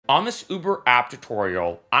On this Uber app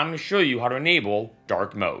tutorial, I'm going to show you how to enable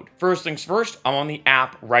dark mode. First things first, I'm on the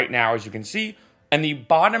app right now, as you can see. In the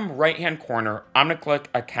bottom right-hand corner, I'm going to click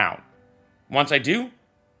Account. Once I do,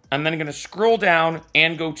 I'm then going to scroll down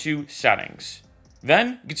and go to Settings.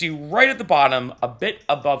 Then, you can see right at the bottom, a bit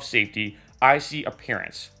above Safety, I see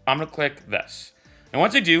Appearance. I'm going to click this. And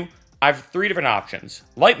once I do, I have three different options.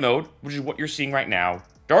 Light mode, which is what you're seeing right now.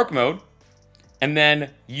 Dark mode, and then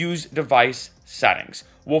Use Device Settings.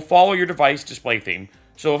 We'll follow your device display theme.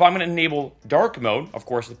 So if I'm going to enable dark mode, of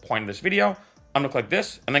course, the point of this video, I'm going to click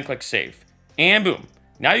this and then click Save. And boom.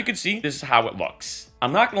 Now you can see this is how it looks.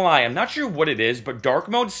 I'm not going to lie, I'm not sure what it is, but dark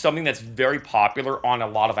mode is something that's very popular on a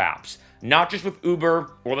lot of apps. Not just with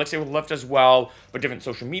Uber, or let's say with Lyft as well, but different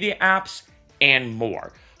social media apps and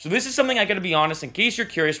more. So this is something I got to be honest, in case you're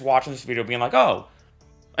curious watching this video being like, oh,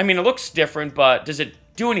 I mean, it looks different, but does it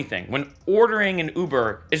do anything? When ordering an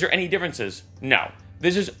Uber, is there any differences? No.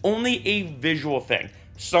 This is only a visual thing.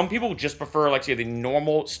 Some people just prefer, like, say, the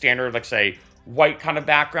normal standard, like, say, white kind of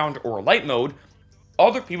background or light mode.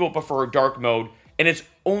 Other people prefer dark mode, and it's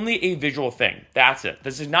only a visual thing. That's it.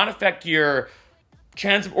 This does not affect your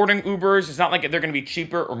chance of ordering Ubers. It's not like they're going to be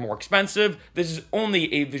cheaper or more expensive. This is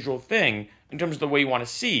only a visual thing in terms of the way you want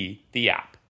to see the app.